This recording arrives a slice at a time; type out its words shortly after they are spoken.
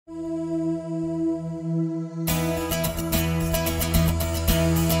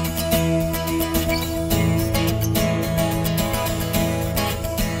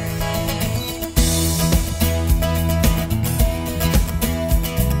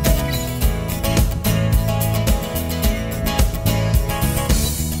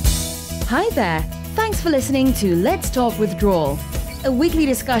there! Thanks for listening to Let's Talk Withdrawal, a weekly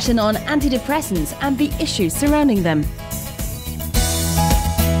discussion on antidepressants and the issues surrounding them.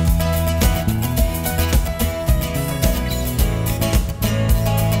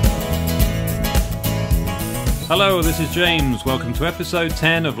 Hello, this is James. Welcome to episode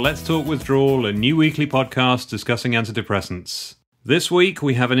 10 of Let's Talk Withdrawal, a new weekly podcast discussing antidepressants. This week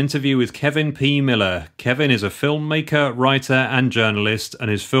we have an interview with Kevin P. Miller. Kevin is a filmmaker, writer and journalist, and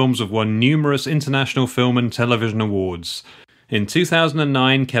his films have won numerous international film and television awards. In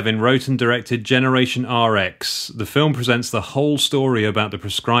 2009, Kevin wrote and directed Generation RX. The film presents the whole story about the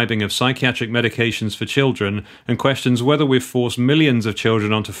prescribing of psychiatric medications for children and questions whether we've forced millions of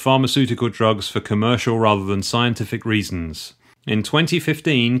children onto pharmaceutical drugs for commercial rather than scientific reasons. In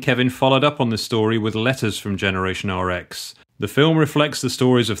 2015, Kevin followed up on this story with Letters from Generation RX. The film reflects the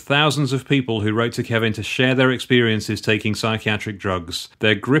stories of thousands of people who wrote to Kevin to share their experiences taking psychiatric drugs.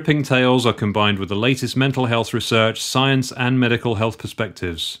 Their gripping tales are combined with the latest mental health research, science, and medical health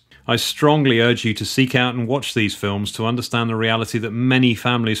perspectives. I strongly urge you to seek out and watch these films to understand the reality that many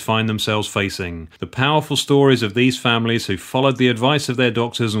families find themselves facing. The powerful stories of these families who followed the advice of their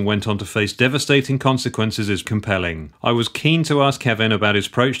doctors and went on to face devastating consequences is compelling. I was keen to ask Kevin about his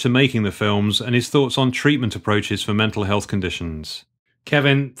approach to making the films and his thoughts on treatment approaches for mental health conditions.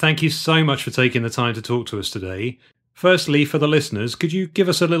 Kevin, thank you so much for taking the time to talk to us today. Firstly, for the listeners, could you give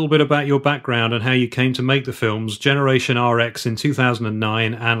us a little bit about your background and how you came to make the films Generation RX in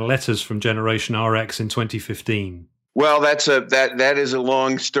 2009 and Letters from Generation RX in 2015? Well, that is a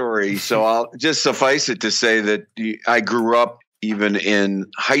long story, so I'll just suffice it to say that I grew up even in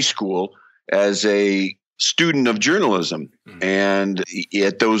high school as a student of journalism, and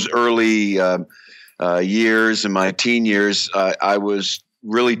at those early years, in my teen years, I was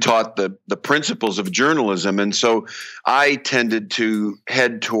really taught the principles of journalism. And so I tended to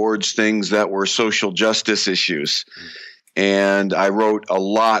head towards things that were social justice issues. And I wrote a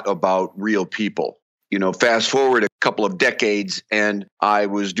lot about real people. You know, fast forward a couple of decades, and I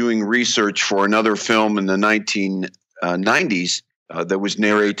was doing research for another film in the 1990s that was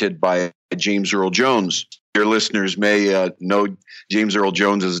narrated by James Earl Jones. Your listeners may know James Earl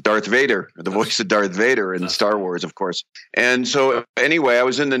Jones as Darth Vader, the voice of Darth Vader in Star Wars, of course. And so anyway, I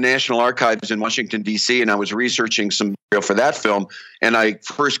was in the National Archives in Washington, D.C., and I was researching some material for that film. And I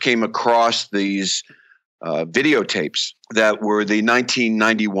first came across these videotapes that were the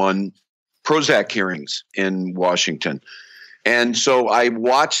 1991 Prozac hearings in Washington. And so I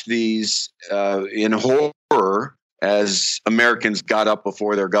watched these in horror as Americans got up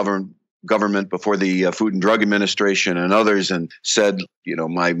before their government, before the Food and Drug Administration and others, and said, you know,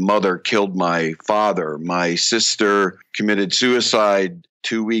 my mother killed my father, my sister committed suicide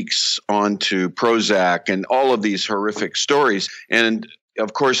 2 weeks onto Prozac, and all of these horrific stories. And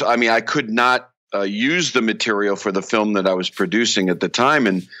of course, I mean, I could not use the material for the film that I was producing at the time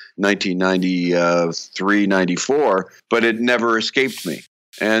in 1993, 94, but it never escaped me.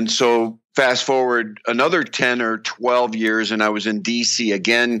 And so fast forward another 10 or 12 years, and I was in D.C.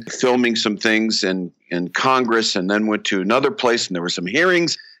 again, filming some things in Congress, and then went to another place, and there were some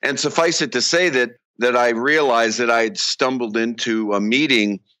hearings. And suffice it to say that I realized that I had stumbled into a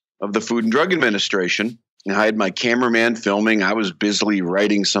meeting of the Food and Drug Administration, and I had my cameraman filming. I was busily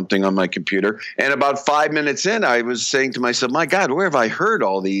writing something on my computer. And about 5 minutes in, I was saying to myself, my God, where have I heard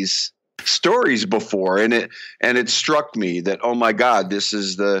all these stories before? And it struck me that, oh my God, this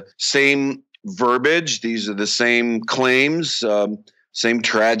is the same verbiage. These are the same claims, same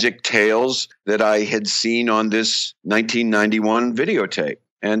tragic tales that I had seen on this 1991 videotape.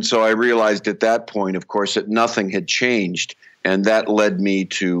 And so I realized at that point, of course, that nothing had changed. And that led me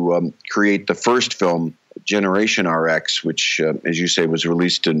to create the first film, Generation RX, which, as you say, was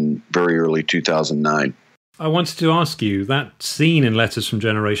released in very early 2009. I wanted to ask you, that scene in Letters from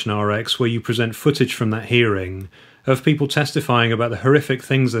Generation RX where you present footage from that hearing of people testifying about the horrific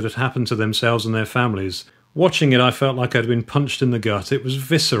things that had happened to themselves and their families. Watching it, I felt like I'd been punched in the gut. It was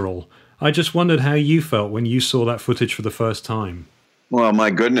visceral. I just wondered how you felt when you saw that footage for the first time. Well,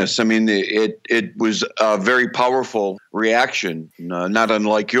 my goodness. I mean, it was a very powerful reaction, not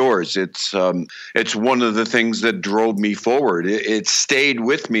unlike yours. It's one of the things that drove me forward. It stayed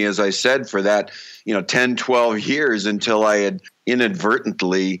with me, as I said, for that 10, 12 years until I had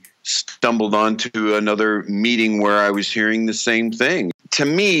inadvertently stumbled onto another meeting where I was hearing the same thing. to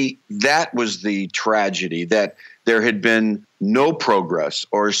me, that was the tragedy, that there had been no progress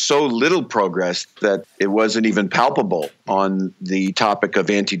or so little progress that it wasn't even palpable on the topic of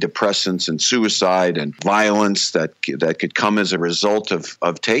antidepressants and suicide and violence that could come as a result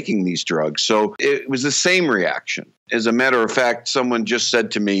of taking these drugs. So it was the same reaction. As a matter of fact, someone just said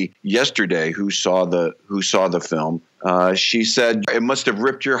to me yesterday who saw the film, she said, it must have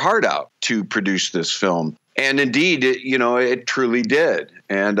ripped your heart out to produce this film. And indeed, it truly did.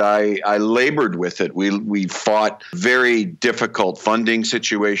 And I labored with it. We fought very difficult funding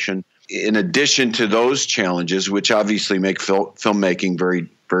situation. In addition to those challenges, which obviously make filmmaking very,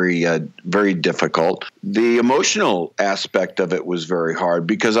 very, very difficult, the emotional aspect of it was very hard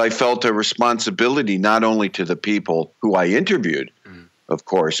because I felt a responsibility not only to the people who I interviewed, of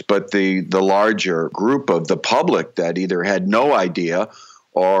course, but the larger group of the public that either had no idea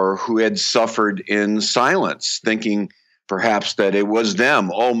or who had suffered in silence, thinking perhaps that it was them.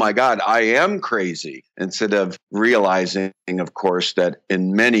 Oh my God, I am crazy. Instead of realizing, of course, that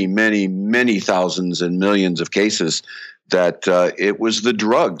in many, many, many thousands and millions of cases, that it was the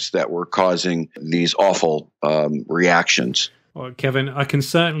drugs that were causing these awful reactions. Well, Kevin, I can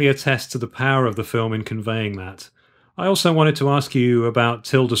certainly attest to the power of the film in conveying that. I also wanted to ask you about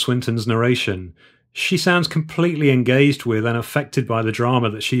Tilda Swinton's narration. She sounds completely engaged with and affected by the drama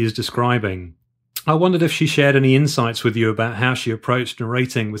that she is describing. I wondered if she shared any insights with you about how she approached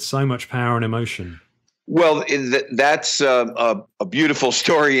narrating with so much power and emotion. Well, that's a beautiful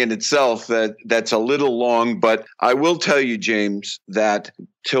story in itself. That's a little long, but I will tell you, James, that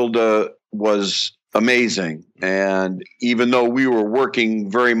Tilda was amazing. And even though we were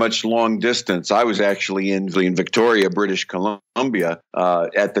working very much long distance, I was actually in Victoria, British Columbia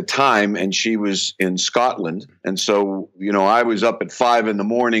at the time, and she was in Scotland. And so, I was up at 5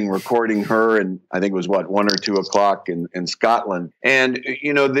 a.m. recording her, and I think it was 1 or 2 o'clock in Scotland. And,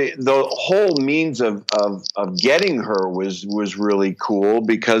 the whole means of getting her was really cool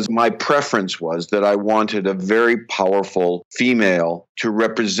because my preference was that I wanted a very powerful female to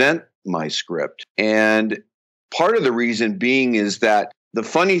represent my script. And part of the reason being is that the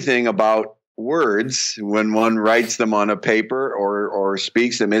funny thing about words, when one writes them on a paper or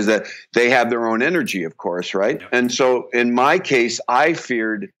speaks them, is that they have their own energy, of course, right? Yep. And so in my case, I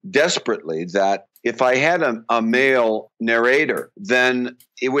feared desperately that if I had a male narrator, then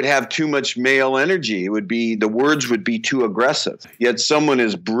it would have too much male energy. The words would be too aggressive. Yet someone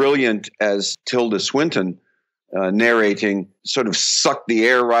as brilliant as Tilda Swinton narrating sort of sucked the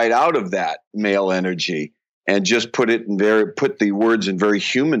air right out of that male energy and just put the words in very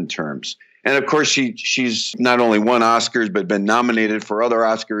human terms. And of course, she's not only won Oscars but been nominated for other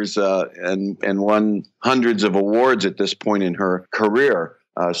Oscars and won hundreds of awards at this point in her career.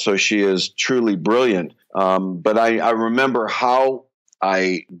 So she is truly brilliant. But I remember how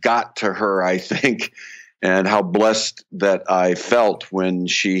I got to her, I think, and how blessed that I felt when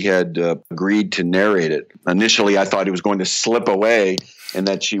she had agreed to narrate it. Initially, I thought it was going to slip away and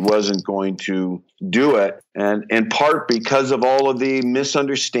that she wasn't going to do it, and in part because of all of the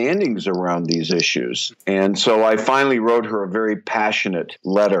misunderstandings around these issues. And so I finally wrote her a very passionate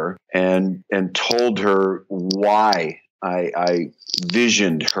letter and told her why I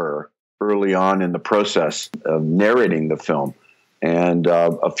visioned her early on in the process of narrating the film. And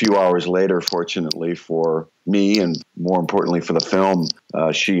a few hours later, fortunately for me, and more importantly for the film,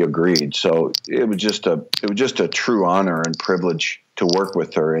 she agreed. So it was just a true honor and privilege to work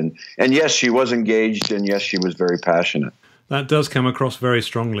with her. And yes, she was engaged, and yes, she was very passionate. That does come across very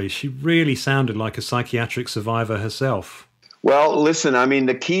strongly. She really sounded like a psychiatric survivor herself. Well, listen, I mean,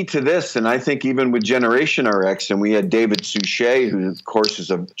 the key to this, and I think even with Generation RX, and we had David Suchet, who, of course,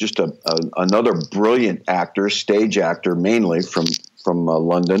 is another brilliant actor, stage actor, mainly from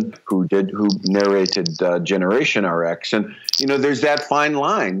London, who narrated Generation RX. And, there's that fine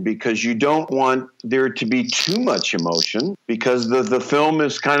line because you don't want there to be too much emotion because the film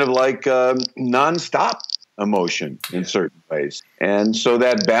is kind of like nonstop emotion in certain ways. And so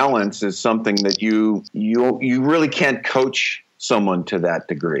that balance is something that you really can't coach someone to that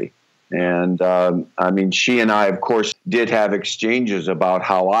degree. And she and I, of course, did have exchanges about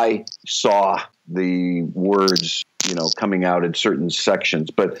how I saw the words, coming out in certain sections.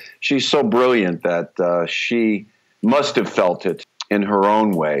 But she's so brilliant that she must have felt it in her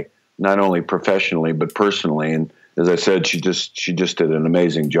own way, not only professionally, but personally. And as I said, she just did an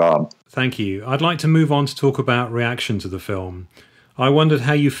amazing job. Thank you. I'd like to move on to talk about reaction to the film. I wondered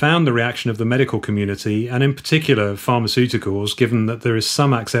how you found the reaction of the medical community, and in particular pharmaceuticals, given that there is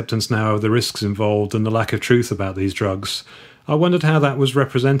some acceptance now of the risks involved and the lack of truth about these drugs. I wondered how that was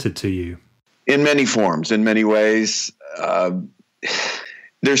represented to you. In many forms, in many ways.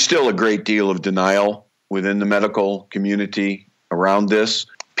 there's still a great deal of denial within the medical community around this.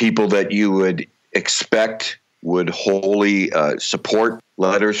 People that you would expect would wholly support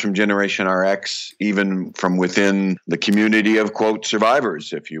letters from Generation RX, even from within the community of, quote,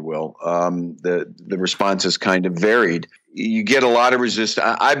 survivors, if you will. The response is kind of varied. You get a lot of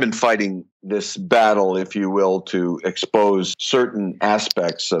resistance. I've been fighting this battle, if you will, to expose certain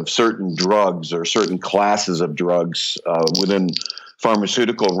aspects of certain drugs or certain classes of drugs within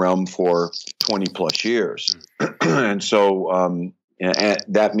pharmaceutical realm for 20 plus years. And so and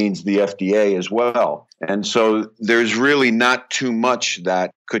that means the FDA as well. And so there's really not too much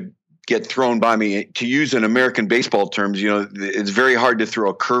that could get thrown by me. To use in American baseball terms, it's very hard to throw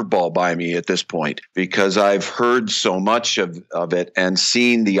a curveball by me at this point because I've heard so much of it and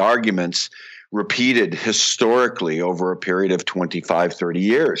seen the arguments repeated historically over a period of 25, 30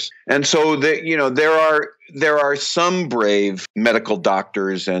 years. And so there are some brave medical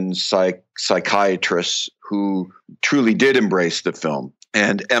doctors and psychiatrists who truly did embrace the film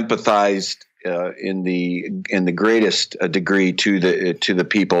and empathized in the greatest degree to the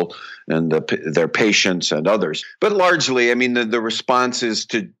people and their patients and others. But largely, I mean, the response is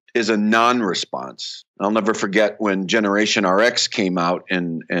a non-response. I'll never forget when Generation RX came out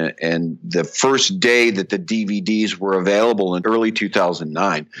and the first day that the DVDs were available in early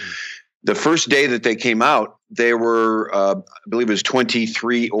 2009. The first day that they came out, there were, I believe it was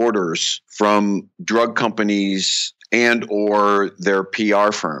 23 orders from drug companies and or their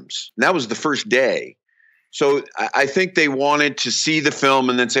PR firms. And that was the first day. So I think they wanted to see the film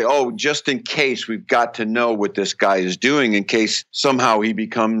and then say, oh, just in case, we've got to know what this guy is doing in case somehow he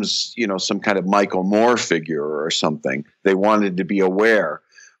becomes, some kind of Michael Moore figure or something. They wanted to be aware.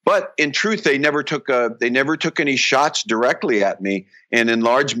 But in truth, they never took any shots directly at me. And in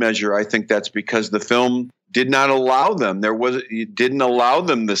large measure, I think that's because the film did not allow them. It didn't allow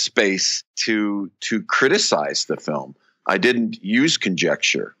them the space to criticize the film. I didn't use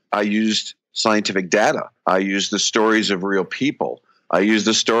conjecture. I used scientific data. I used the stories of real people. I used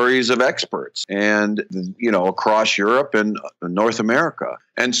the stories of experts and, across Europe and North America.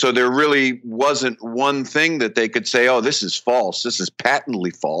 And so there really wasn't one thing that they could say, oh, this is false. This is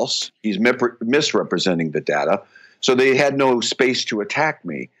patently false. He's misrepresenting the data. So they had no space to attack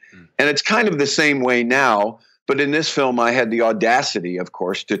me. And it's kind of the same way now. But in this film, I had the audacity, of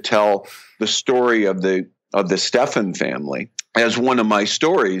course, to tell the story of the Stefan family as one of my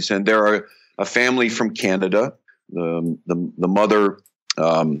stories. And there are a family from Canada. The mother,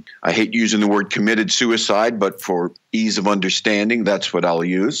 I hate using the word committed suicide, but for ease of understanding, that's what I'll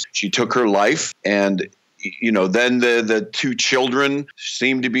use. She took her life, and then the two children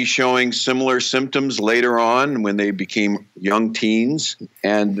seemed to be showing similar symptoms later on when they became young teens.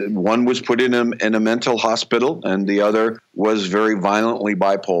 And one was put in a mental hospital, and the other was very violently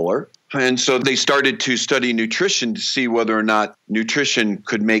bipolar. And so they started to study nutrition to see whether or not nutrition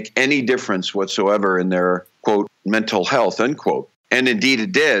could make any difference whatsoever in their, quote, mental health, unquote. And indeed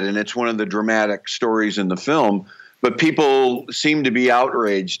it did. And it's one of the dramatic stories in the film. But people seem to be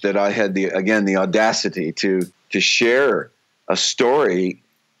outraged that I had the audacity to share a story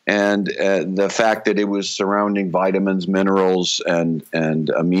and the fact that it was surrounding vitamins, minerals, and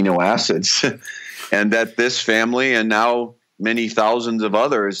amino acids, and that this family and now many thousands of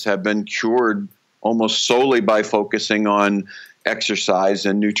others have been cured almost solely by focusing on exercise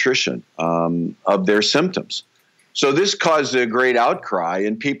and nutrition of their symptoms. So this caused a great outcry,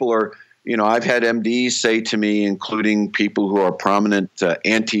 and people are, I've had MDs say to me, including people who are prominent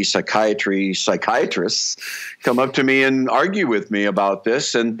anti-psychiatry psychiatrists, come up to me and argue with me about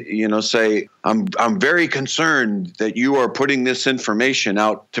this and, say, I'm very concerned that you are putting this information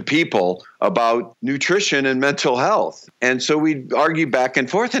out to people about nutrition and mental health. And so we'd argue back and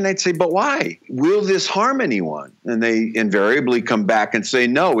forth, and I'd say, but why? Will this harm anyone? And they invariably come back and say,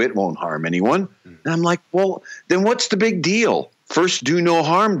 no, it won't harm anyone. And I'm like, well, then what's the big deal? First, do no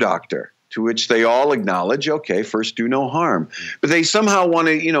harm, doctor. To which they all acknowledge, okay, first do no harm. But they somehow want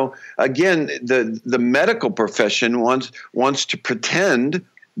to, again, the medical profession wants to pretend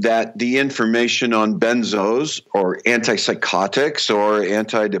that the information on benzos or antipsychotics or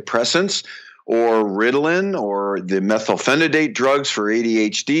antidepressants or Ritalin or the methylphenidate drugs for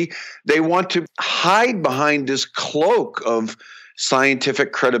ADHD, they want to hide behind this cloak of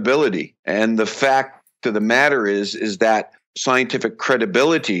scientific credibility. And the fact of the matter is that scientific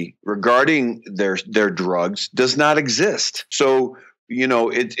credibility regarding their drugs does not exist. So,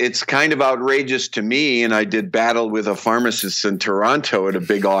 it's kind of outrageous to me, and I did battle with a pharmacist in Toronto at a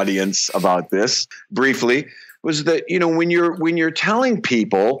big audience about this briefly, was that, when you're telling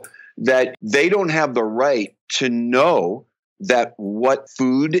people that they don't have the right to know that what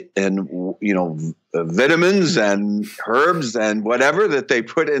food and, vitamins and herbs and whatever that they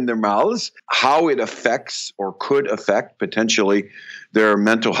put in their mouths, how it affects or could affect potentially their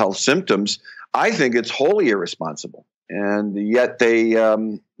mental health symptoms, I think it's wholly irresponsible. And yet they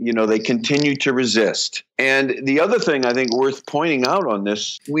continue to resist. And the other thing I think worth pointing out on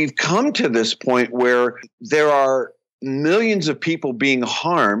this, we've come to this point where there are millions of people being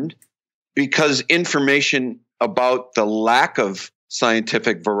harmed because information about the lack of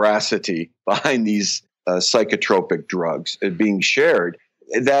scientific veracity behind these psychotropic drugs is being shared,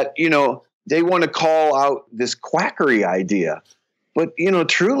 that, they want to call out this quackery idea. But,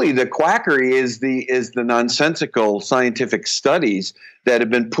 truly the quackery is the nonsensical scientific studies that have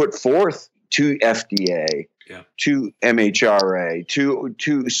been put forth to FDA, to MHRA,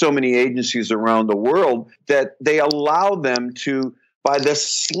 to so many agencies around the world, that they allow them to, by the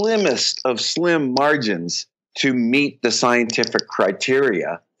slimmest of slim margins, to meet the scientific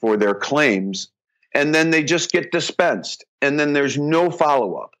criteria for their claims. And then they just get dispensed. And then there's no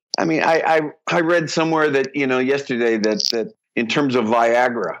follow-up. I mean, I read somewhere that, yesterday that in terms of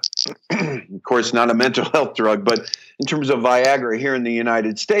Viagra, of course, not a mental health drug, but in terms of Viagra here in the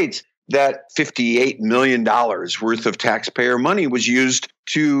United States, that $58 million worth of taxpayer money was used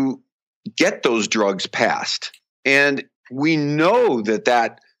to get those drugs passed. And we know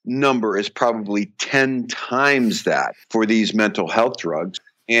that number is probably 10 times that for these mental health drugs.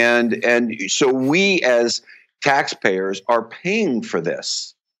 And so we as taxpayers are paying for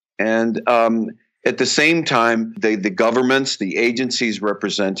this. And at the same time, the governments, the agencies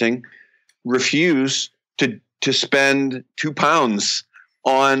representing, refuse to spend £2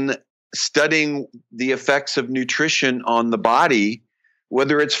 on studying the effects of nutrition on the body,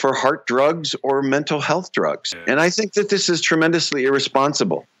 whether it's for heart drugs or mental health drugs. And I think that this is tremendously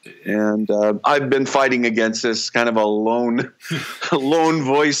irresponsible. And I've been fighting against this, kind of a lone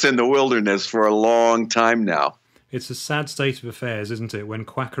voice in the wilderness for a long time now. It's a sad state of affairs, isn't it, when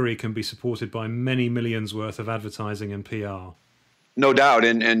quackery can be supported by many millions worth of advertising and PR? No doubt.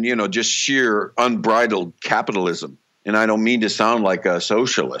 And just sheer unbridled capitalism. And I don't mean to sound like a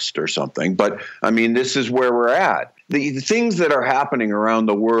socialist or something, but I mean, this is where we're at. The things that are happening around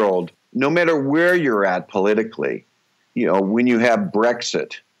the world, no matter where you're at politically, when you have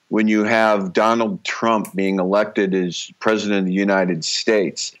Brexit, when you have Donald Trump being elected as president of the United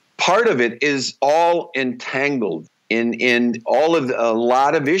States, part of it is all entangled in all of a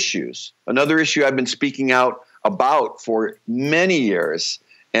lot of issues. Another issue I've been speaking out about for many years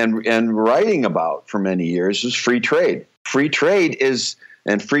and writing about for many years is free trade. Free trade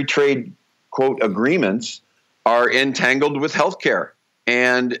and free trade, quote, agreements are entangled with healthcare.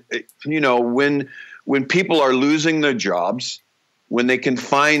 And, when people are losing their jobs, when they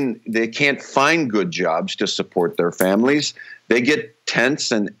can't find good jobs to support their families, they get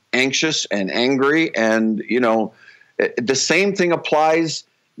tense and anxious and angry. And, the same thing applies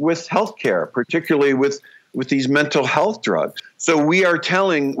with healthcare, particularly with these mental health drugs. So we are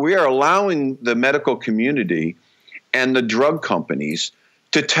allowing the medical community and the drug companies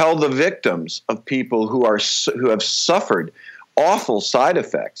to tell the victims of people who have suffered awful side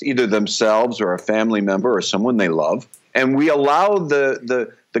effects, either themselves or a family member or someone they love. And we allow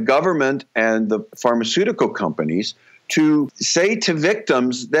the government and the pharmaceutical companies to say to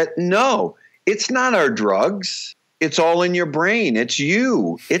victims that, no, it's not our drugs. It's all in your brain. It's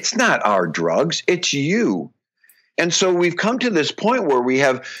you. It's not our drugs. It's you. And so we've come to this point where we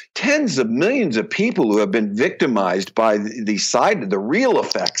have tens of millions of people who have been victimized by the real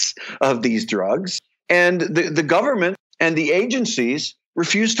effects of these drugs. And the government and the agencies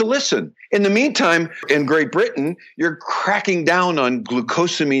refuse to listen. In the meantime, in Great Britain, you're cracking down on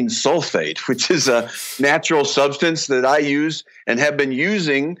glucosamine sulfate, which is a natural substance that I use and have been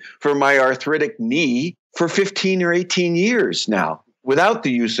using for my arthritic knee for 15 or 18 years now, without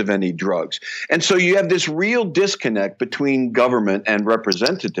the use of any drugs. And so you have this real disconnect between government and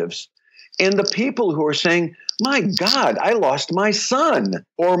representatives and the people who are saying, my God, I lost my son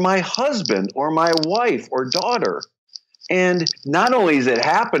or my husband or my wife or daughter. And not only is it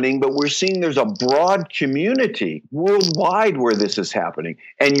happening, but we're seeing there's a broad community worldwide where this is happening.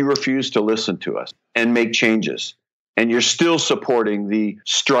 And you refuse to listen to us and make changes. And you're still supporting the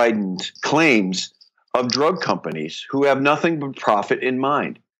strident claims of drug companies who have nothing but profit in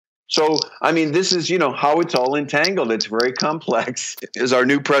mind. So, I mean, this is, how it's all entangled. It's very complex. As our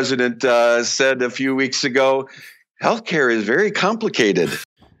new president said a few weeks ago, healthcare is very complicated.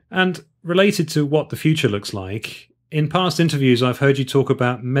 And related to what the future looks like, in past interviews, I've heard you talk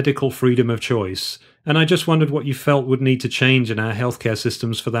about medical freedom of choice. And I just wondered what you felt would need to change in our healthcare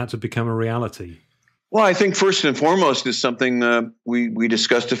systems for that to become a reality. Well, I think first and foremost is something we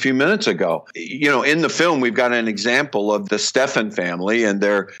discussed a few minutes ago. In the film, we've got an example of the Stefan family and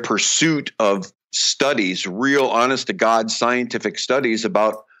their pursuit of studies, real honest to God scientific studies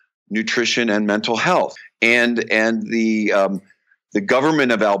about nutrition and mental health. And the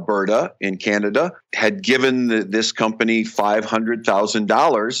government of Alberta in Canada had given this company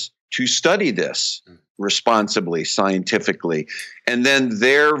 $500,000 to study this responsibly, scientifically. And then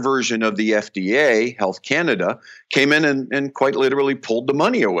their version of the FDA, Health Canada, came in and quite literally pulled the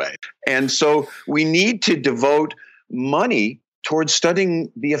money away. And so we need to devote money towards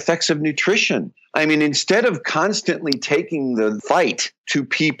studying the effects of nutrition. I mean, instead of constantly taking the fight to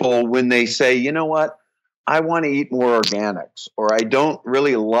people when they say, you know what, I want to eat more organics, or I don't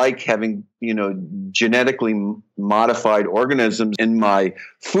really like having, genetically modified organisms in my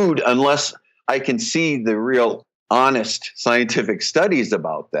food unless I can see the real honest scientific studies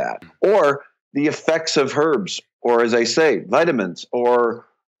about that, or the effects of herbs, or as I say, vitamins, or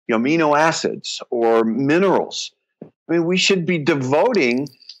amino acids, or minerals. I mean, we should be devoting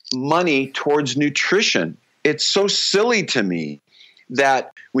money towards nutrition. It's so silly to me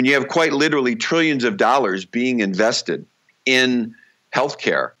that when you have quite literally trillions of dollars being invested in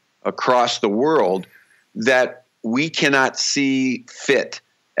healthcare across the world, that we cannot see fit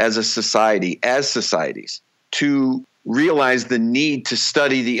as a society, as societies, to realize the need to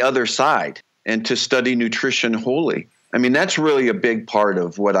study the other side and to study nutrition wholly. I mean, that's really a big part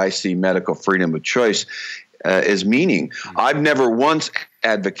of what I see medical freedom of choice as meaning. I've never once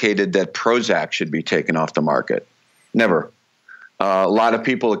advocated that Prozac should be taken off the market. Never. A lot of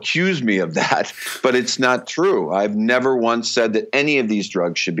people accuse me of that, but it's not true. I've never once said that any of these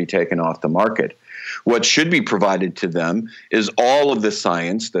drugs should be taken off the market. What should be provided to them is all of the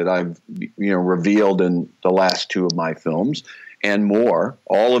science that I've revealed in the last two of my films and more.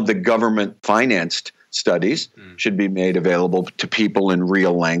 All of the government-financed studies should be made available to people in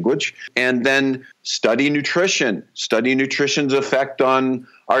real language. And then study nutrition's effect on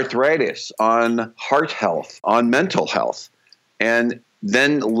arthritis, on heart health, on mental health. And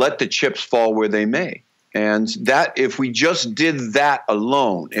then let the chips fall where they may. And that, if we just did that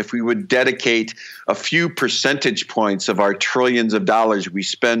alone, if we would dedicate a few percentage points of our trillions of dollars we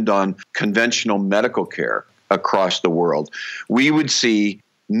spend on conventional medical care across the world, we would see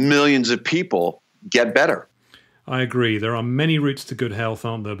millions of people get better. I agree. There are many routes to good health,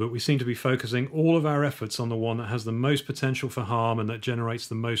 aren't there? But we seem to be focusing all of our efforts on the one that has the most potential for harm and that generates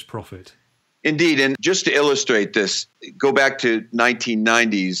the most profit. Indeed. And just to illustrate this, go back to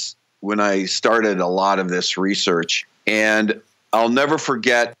 1990s when I started a lot of this research. And I'll never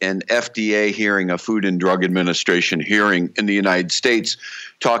forget an FDA hearing, a Food and Drug Administration hearing in the United States,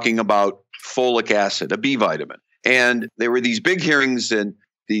 talking about folic acid, a B vitamin. And there were these big hearings, and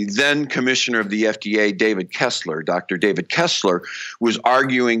the then commissioner of the FDA, Dr. David Kessler, was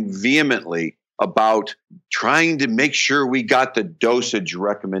arguing vehemently about trying to make sure we got the dosage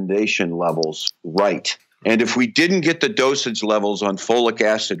recommendation levels right. And if we didn't get the dosage levels on folic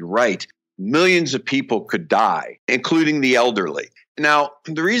acid right, millions of people could die, including the elderly. Now,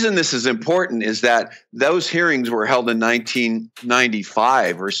 the reason this is important is that those hearings were held in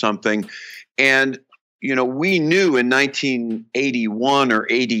 1995 or something. And, we knew in 1981 or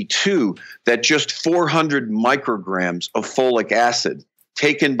 82 that just 400 micrograms of folic acid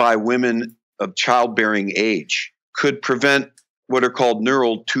taken by women of childbearing age could prevent what are called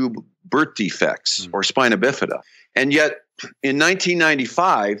neural tube birth defects or spina bifida. And yet in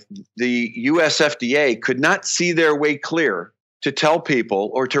 1995, the US FDA could not see their way clear to tell people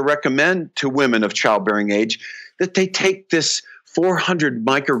or to recommend to women of childbearing age that they take this 400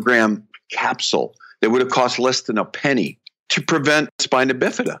 microgram capsule that would have cost less than a penny to prevent spina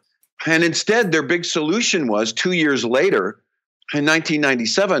bifida. And instead, their big solution was 2 years later, in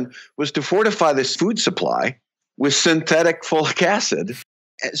 1997, was to fortify this food supply with synthetic folic acid.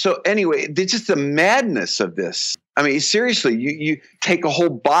 So anyway, it's just the madness of this. I mean, seriously, you take a whole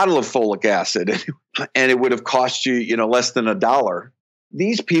bottle of folic acid and it would have cost you, less than $1.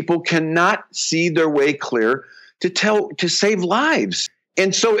 These people cannot see their way clear to save lives.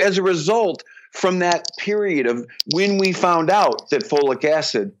 And so as a result, from that period of when we found out that folic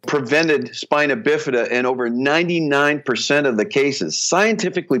acid prevented spina bifida in over 99% of the cases,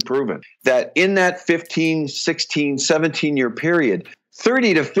 scientifically proven that in that 15, 16, 17-year period,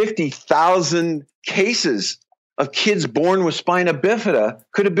 30 to 50,000 cases of kids born with spina bifida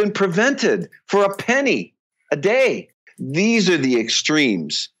could have been prevented for a penny a day. These are the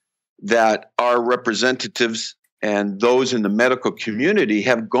extremes that our representatives and those in the medical community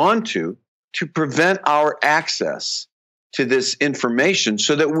have gone to prevent our access to this information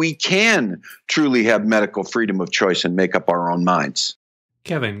so that we can truly have medical freedom of choice and make up our own minds.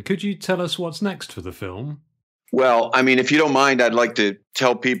 Kevin, could you tell us what's next for the film? Well, I mean, if you don't mind, I'd like to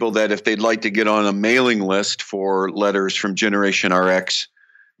tell people that if they'd like to get on a mailing list for Letters from Generation RX,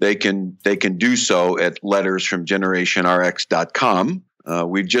 they can do so at lettersfromgenerationrx.com.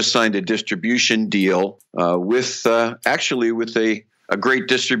 We've just signed a distribution deal with a great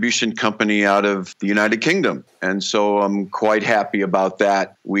distribution company out of the United Kingdom. And so I'm quite happy about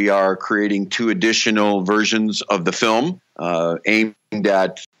that. We are creating 2 additional versions of the film aimed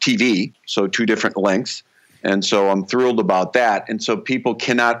at TV, so 2 different lengths. And so I'm thrilled about that. And so people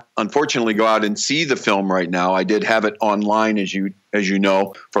cannot, unfortunately, go out and see the film right now. I did have it online, as you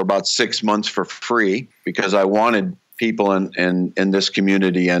know, for about 6 months for free because I wanted people in this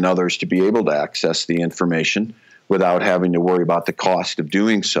community and others to be able to access the information without having to worry about the cost of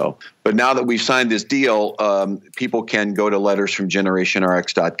doing so. But now that we've signed this deal, people can go to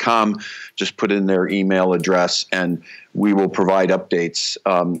lettersfromgenerationrx.com, just put in their email address, and we will provide updates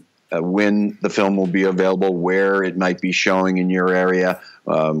when the film will be available, where it might be showing in your area,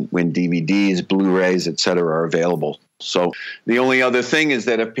 when DVDs, Blu-rays, et cetera, are available. So the only other thing is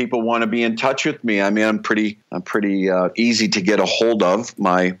that if people want to be in touch with me, I mean, I'm pretty easy to get a hold of.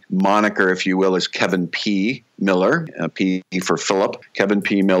 My moniker, if you will, is Kevin P. Miller, P for Philip, Kevin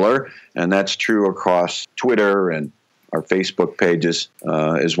P. Miller, and that's true across Twitter and our Facebook pages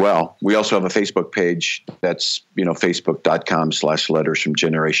as well. We also have a Facebook page that's,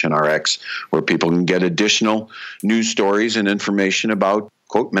 facebook.com/lettersfromgenerationrx, where people can get additional news stories and information about,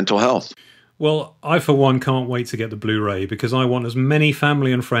 quote, mental health. Well, I, for one, can't wait to get the Blu-ray because I want as many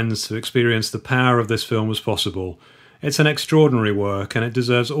family and friends to experience the power of this film as possible. It's an extraordinary work and it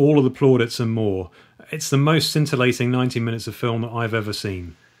deserves all of the plaudits and more. It's the most scintillating 90 minutes of film that I've ever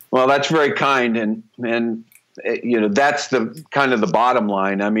seen. Well, that's very kind, and that's the kind of the bottom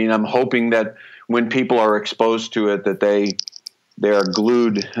line. I mean, I'm hoping that when people are exposed to it, that they are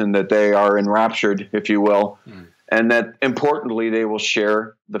glued and that they are enraptured, if you will. And that, importantly, they will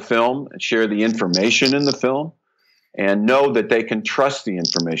share the film and share the information in the film and know that they can trust the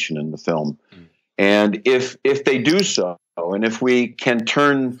information in the film. And if they do so, and if we can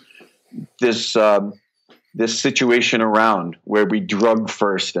turn this situation around where we drug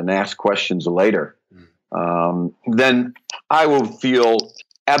first and ask questions later, then I will feel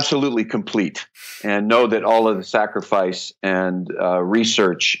absolutely complete and know that all of the sacrifice and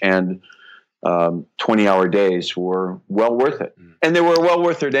research and 20-hour days were well worth it. And they were well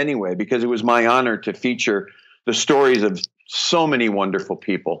worth it anyway, because it was my honor to feature the stories of so many wonderful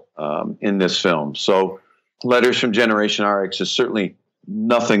people in this film. So Letters from Generation RX is certainly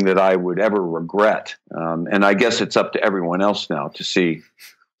nothing that I would ever regret. And I guess it's up to everyone else now to see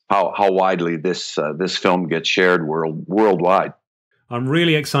how widely this film gets shared worldwide. I'm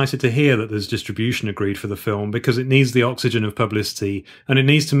really excited to hear that there's distribution agreed for the film because it needs the oxygen of publicity and it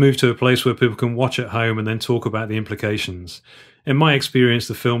needs to move to a place where people can watch at home and then talk about the implications. In my experience,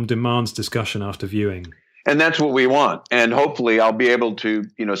 the film demands discussion after viewing. And that's what we want. And hopefully I'll be able to,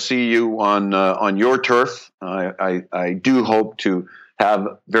 see you on your turf. I do hope to have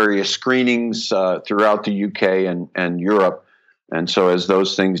various screenings throughout the UK and Europe. And so as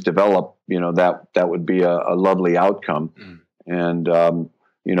those things develop, that would be a lovely outcome. And,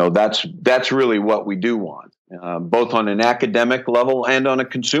 that's really what we do want, both on an academic level and on a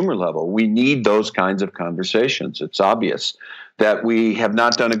consumer level. We need those kinds of conversations. It's obvious that we have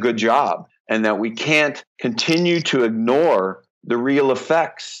not done a good job and that we can't continue to ignore the real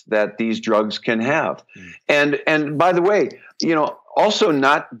effects that these drugs can have. And by the way, also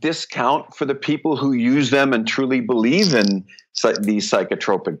not discount for the people who use them and truly believe in these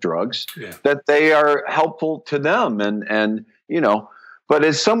psychotropic drugs, that they are helpful to them. But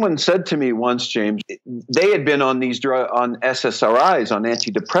as someone said to me once, James, they had been on these on SSRIs, on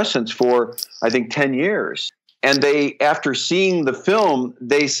antidepressants for, I think, 10 years. And they, after seeing the film,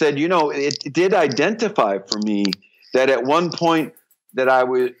 they said, it did identify for me that at one point that I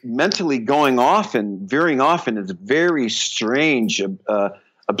was mentally going off and veering off in this very strange,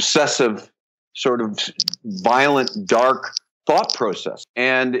 obsessive, sort of violent, dark thought process.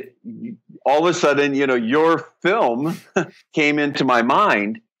 And all of a sudden, your film came into my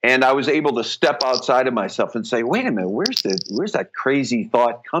mind, and I was able to step outside of myself and say, wait a minute, where's that crazy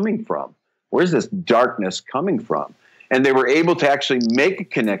thought coming from? Where's this darkness coming from? And they were able to actually make a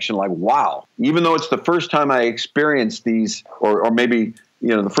connection like, wow, even though it's the first time I experienced these, or maybe,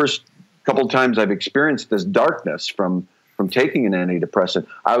 the first couple of times I've experienced this darkness from taking an antidepressant,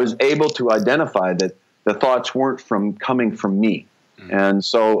 I was able to identify that the thoughts weren't coming from me. And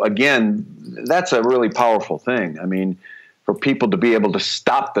so, again, that's a really powerful thing. I mean, for people to be able to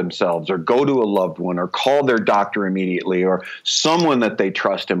stop themselves or go to a loved one or call their doctor immediately or someone that they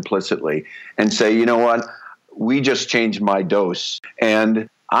trust implicitly and say, you know what, we just changed my dose. And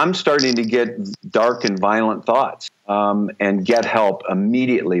I'm starting to get dark and violent thoughts and get help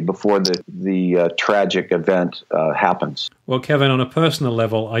immediately before the tragic event happens. Well, Kevin, on a personal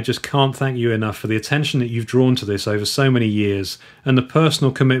level, I just can't thank you enough for the attention that you've drawn to this over so many years and the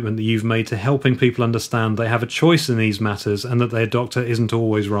personal commitment that you've made to helping people understand they have a choice in these matters and that their doctor isn't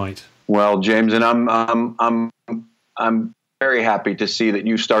always right. Well, James, and I'm very happy to see that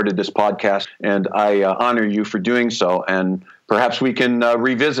you started this podcast, and I honor you for doing so. And perhaps we can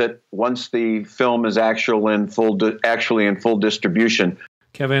revisit once the film is actually in full distribution.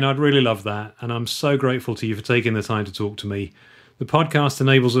 Kevin, I'd really love that, and I'm so grateful to you for taking the time to talk to me. The podcast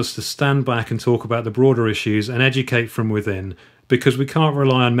enables us to stand back and talk about the broader issues and educate from within, because we can't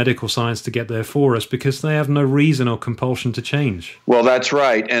rely on medical science to get there for us because they have no reason or compulsion to change. Well, that's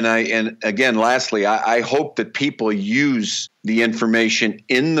right. And again, lastly, I hope that people use the information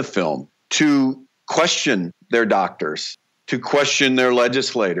in the film to question their doctors, to question their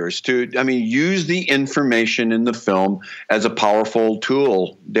legislators, use the information in the film as a powerful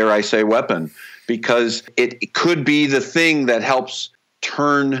tool, dare I say weapon, because it could be the thing that helps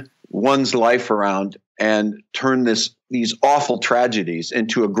turn one's life around and turn these awful tragedies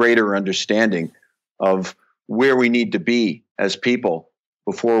into a greater understanding of where we need to be as people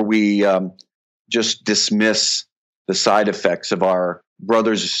before we just dismiss the side effects of our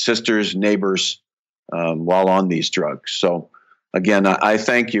brothers, sisters, neighbors while on these drugs. So again, I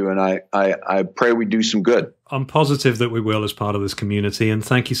thank you, and I pray we do some good. I'm positive that we will as part of this community, and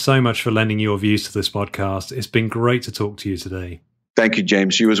thank you so much for lending your views to this podcast. It's been great to talk to you today. Thank you,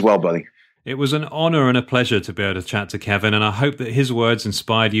 James. You as well, buddy. It was an honour and a pleasure to be able to chat to Kevin, and I hope that his words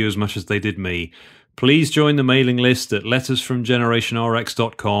inspired you as much as they did me. Please join the mailing list at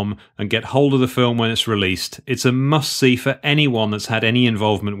lettersfromgenerationrx.com and get hold of the film when it's released. It's a must-see for anyone that's had any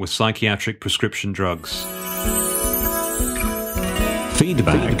involvement with psychiatric prescription drugs.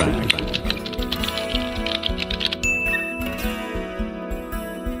 Feedback.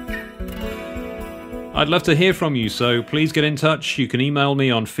 I'd love to hear from you, so please get in touch. You can email me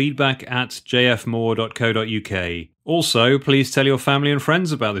on feedback@jfmoore.co.uk. Also, please tell your family and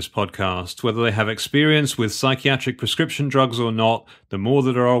friends about this podcast, whether they have experience with psychiatric prescription drugs or not. The more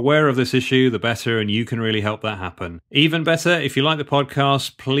that are aware of this issue, the better, and you can really help that happen. Even better, if you like the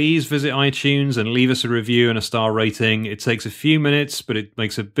podcast, please visit iTunes and leave us a review and a star rating. It takes a few minutes, but it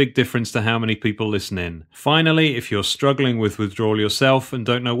makes a big difference to how many people listen in. Finally, if you're struggling with withdrawal yourself and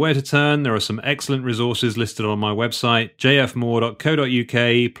don't know where to turn, there are some excellent resources listed on my website,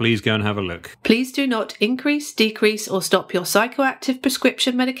 jfmoore.co.uk. Please go and have a look. Please do not increase, decrease, or stop your psychoactive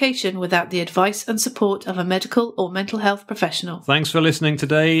prescription medication without the advice and support of a medical or mental health professional. Thanks for listening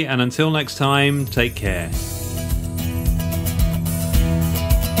today, and until next time, take care.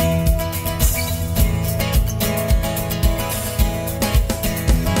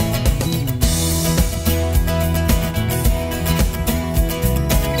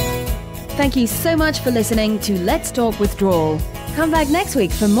 Thank you so much for listening to Let's Talk Withdrawal. Come back next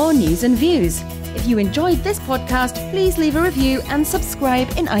week for more news and views. If you enjoyed this podcast, please leave a review and subscribe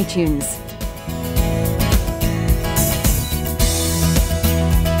in iTunes.